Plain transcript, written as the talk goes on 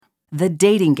The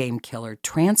Dating Game Killer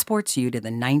transports you to the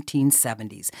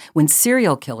 1970s when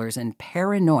serial killers and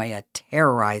paranoia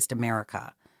terrorized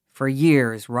America. For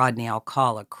years, Rodney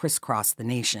Alcala crisscrossed the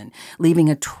nation, leaving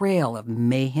a trail of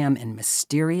mayhem and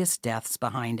mysterious deaths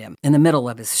behind him. In the middle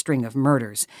of his string of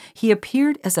murders, he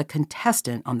appeared as a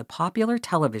contestant on the popular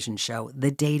television show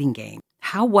The Dating Game.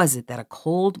 How was it that a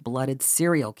cold-blooded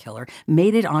serial killer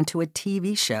made it onto a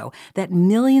TV show that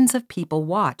millions of people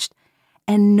watched,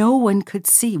 and no one could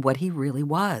see what he really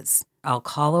was?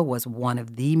 Alcala was one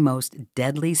of the most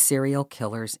deadly serial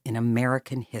killers in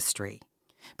American history.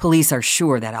 Police are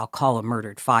sure that Alcala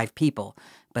murdered 5 people,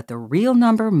 but the real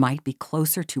number might be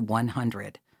closer to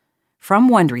 100. From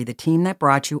Wondery, the team that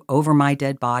brought you Over My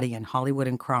Dead Body and Hollywood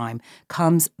and Crime,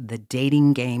 comes The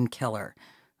Dating Game Killer,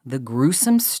 the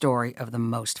gruesome story of the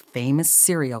most famous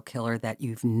serial killer that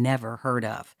you've never heard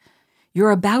of.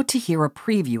 You're about to hear a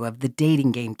preview of The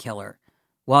Dating Game Killer.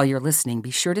 While you're listening, be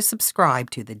sure to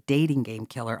subscribe to The Dating Game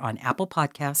Killer on Apple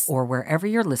Podcasts or wherever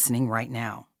you're listening right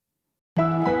now.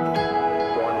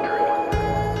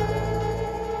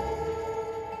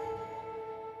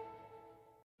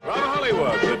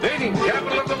 The dating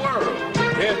capital of the world.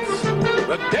 It's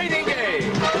The Dating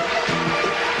Game.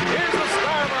 Here's the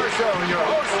star of our show and your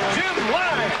host, Jim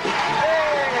Lang.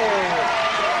 Hey!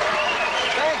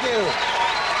 Thank you.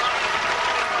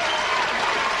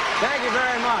 Thank you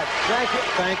very much.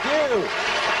 Thank you.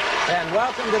 And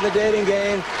welcome to The Dating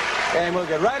Game. And we'll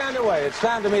get right underway. It's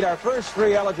time to meet our first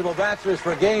 3 eligible bachelors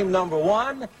for game number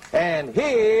 1. And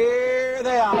here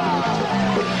they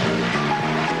are.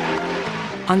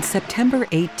 On September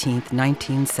 18,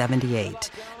 1978,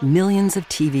 millions of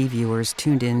TV viewers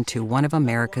tuned in to one of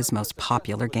America's most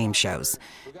popular game shows.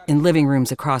 In living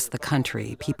rooms across the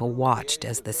country, people watched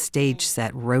as the stage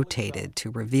set rotated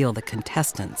to reveal the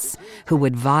contestants who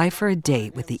would vie for a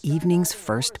date with the evening's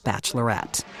first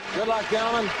bachelorette. Good luck,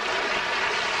 gentlemen.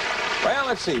 Well,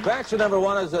 let's see. Bachelor number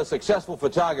 1 is a successful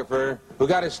photographer who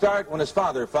got his start when his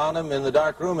father found him in the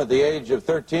dark room at the age of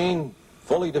 13,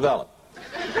 fully developed.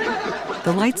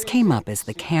 The lights came up as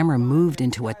the camera moved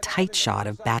into a tight shot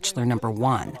of Bachelor number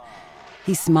 1.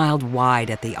 He smiled wide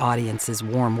at the audience's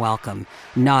warm welcome,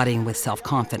 nodding with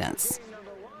self-confidence.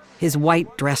 His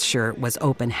white dress shirt was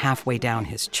open halfway down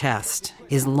his chest.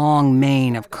 His long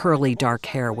mane of curly dark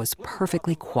hair was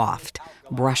perfectly coiffed,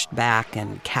 brushed back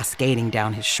and cascading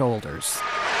down his shoulders.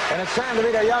 And it's time to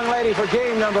meet our young lady for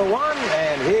game number 1,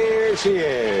 and here she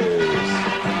is.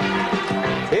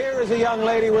 Here is a young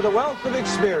lady with a wealth of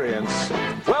experience.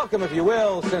 Welcome, if you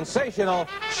will, sensational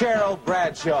Cheryl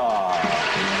Bradshaw.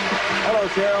 Hello,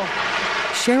 Cheryl.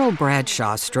 Cheryl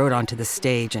Bradshaw strode onto the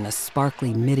stage in a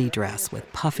sparkly midi dress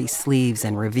with puffy sleeves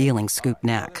and revealing scoop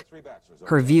neck.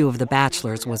 Her view of the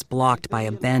bachelors was blocked by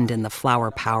a bend in the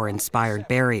flower power-inspired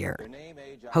barrier.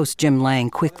 Host Jim Lang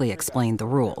quickly explained the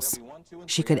rules.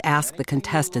 She could ask the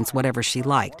contestants whatever she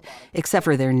liked, except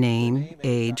for their name,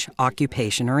 age,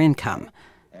 occupation, or income.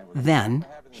 Then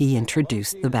he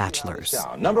introduced the bachelors.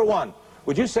 Number 1,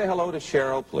 would you say hello to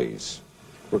Cheryl, please?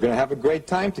 We're going to have a great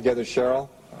time together, Cheryl.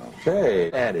 Okay,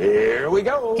 and here we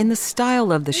go. In the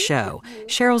style of the show,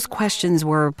 Cheryl's questions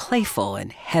were playful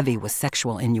and heavy with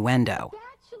sexual innuendo.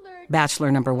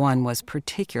 Bachelor number 1 was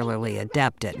particularly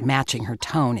adept at matching her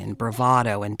tone in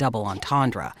bravado and double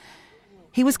entendre.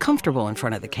 He was comfortable in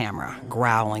front of the camera,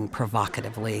 growling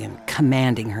provocatively and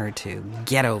commanding her to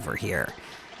get over here.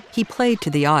 He played to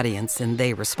the audience, and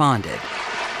they responded.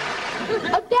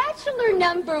 Bachelor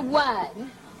number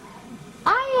 1,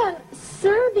 I am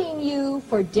serving you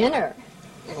for dinner.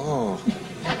 Oh.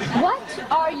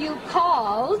 What are you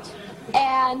called,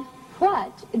 and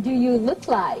what do you look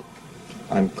like?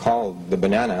 I'm called the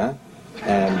Banana,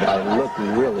 and I look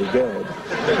really good.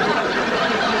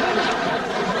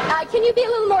 Can you be a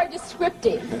little more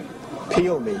descriptive?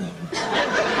 Peel me.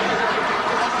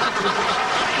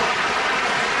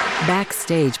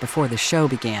 Backstage before the show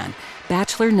began,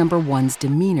 Bachelor number 1's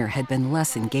demeanor had been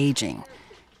less engaging.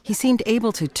 He seemed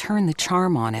able to turn the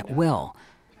charm on at will,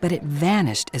 but it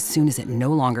vanished as soon as it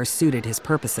no longer suited his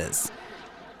purposes.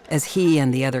 As he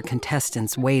and the other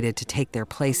contestants waited to take their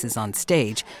places on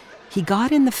stage, he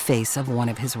got in the face of one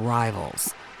of his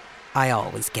rivals. "I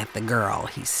always get the girl,"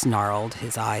 he snarled,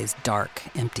 his eyes dark,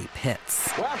 empty pits.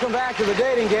 Welcome back to The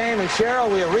Dating Game, and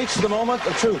Cheryl, we have reached the moment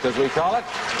of truth, as we call it.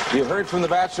 You've heard from the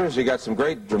bachelors, you got some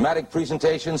great dramatic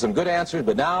presentations, some good answers,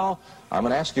 but now I'm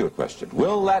going to ask you a question.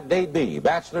 Will that date be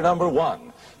Bachelor number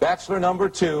 1, Bachelor number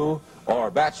 2,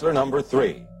 or Bachelor number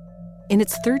 3? In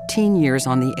its 13 years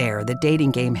on the air, The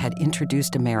Dating Game had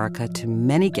introduced America to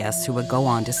many guests who would go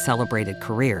on to celebrated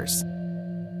careers.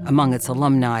 Among its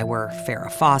alumni were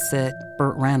Farrah Fawcett,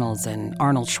 Burt Reynolds, and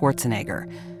Arnold Schwarzenegger.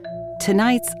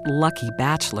 Tonight's lucky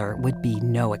bachelor would be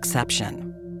no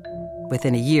exception.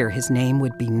 Within a year, his name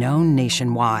would be known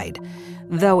nationwide,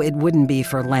 though it wouldn't be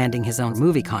for landing his own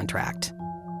movie contract.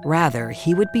 Rather,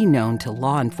 he would be known to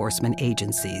law enforcement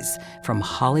agencies from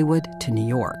Hollywood to New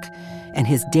York, and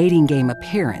his dating game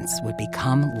appearance would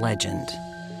become legend.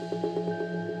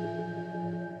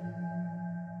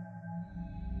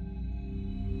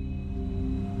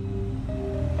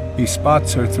 He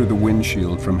spots her through the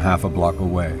windshield from half a block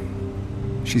away.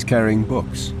 She's carrying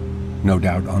books, no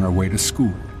doubt on her way to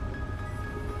school.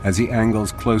 As he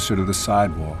angles closer to the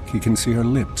sidewalk, he can see her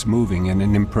lips moving in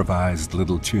an improvised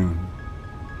little tune.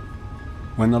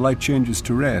 When the light changes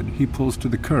to red, he pulls to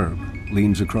the curb,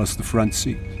 leans across the front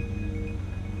seat.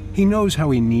 He knows how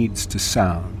he needs to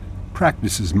sound,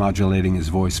 practices modulating his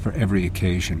voice for every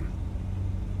occasion.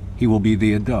 He will be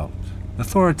the adult,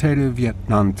 authoritative yet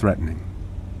non-threatening,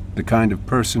 the kind of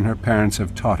person her parents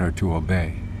have taught her to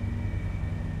obey.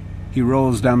 He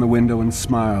rolls down the window and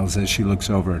smiles as she looks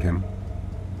over at him.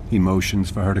 He motions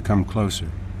for her to come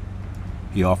closer.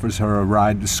 He offers her a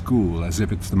ride to school as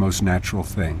if it's the most natural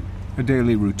thing, a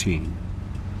daily routine.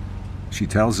 She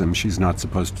tells him she's not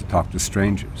supposed to talk to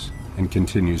strangers and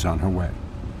continues on her way.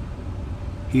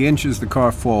 He inches the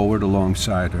car forward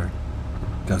alongside her.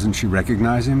 Doesn't she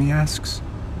recognize him, he asks.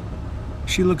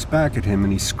 She looks back at him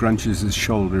and he scrunches his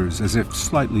shoulders as if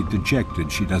slightly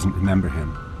dejected she doesn't remember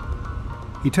him.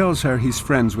 He tells her he's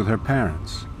friends with her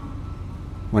parents.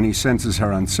 When he senses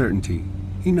her uncertainty,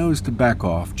 he knows to back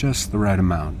off just the right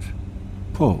amount.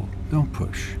 Pull, don't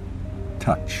push.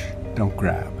 Touch, don't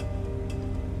grab.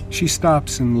 She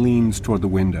stops and leans toward the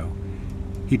window.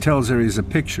 He tells her he has a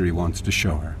picture he wants to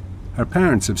show her. Her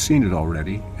parents have seen it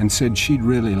already and said she'd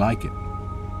really like it.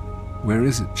 Where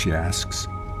is it, she asks.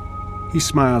 He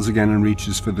smiles again and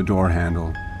reaches for the door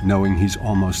handle, knowing he's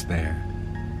almost there.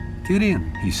 Get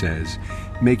in, he says,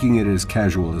 making it as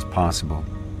casual as possible.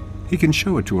 He can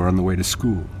show it to her on the way to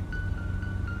school.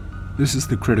 This is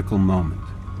the critical moment.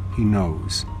 He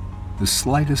knows. The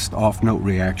slightest off-note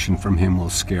reaction from him will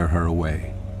scare her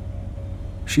away.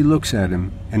 She looks at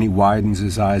him, and he widens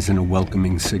his eyes in a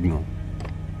welcoming signal.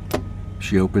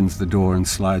 She opens the door and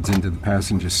slides into the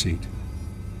passenger seat.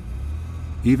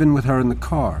 Even with her in the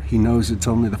car, he knows it's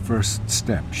only the first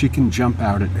step. She can jump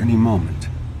out at any moment.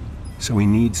 So he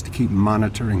needs to keep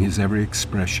monitoring his every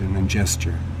expression and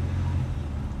gesture.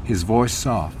 His voice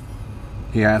soft.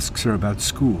 He asks her about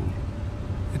school.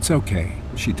 It's okay,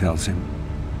 she tells him.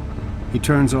 He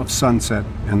turns off Sunset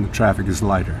and the traffic is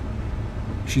lighter.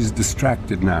 She's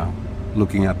distracted now,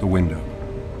 looking out the window.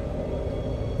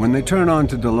 When they turn on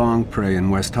to DeLong Prairie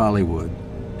in West Hollywood,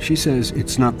 she says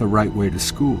it's not the right way to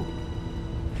school.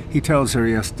 He tells her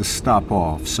he has to stop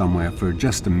off somewhere for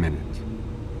just a minute.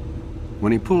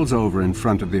 When he pulls over in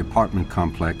front of the apartment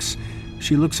complex,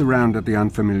 she looks around at the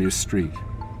unfamiliar street.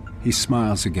 He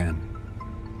smiles again.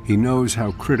 He knows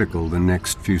how critical the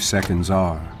next few seconds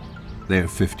are. They're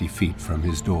 50 feet from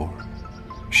his door.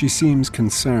 She seems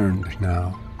concerned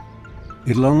now.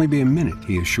 It'll only be a minute,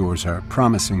 he assures her,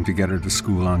 promising to get her to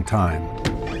school on time.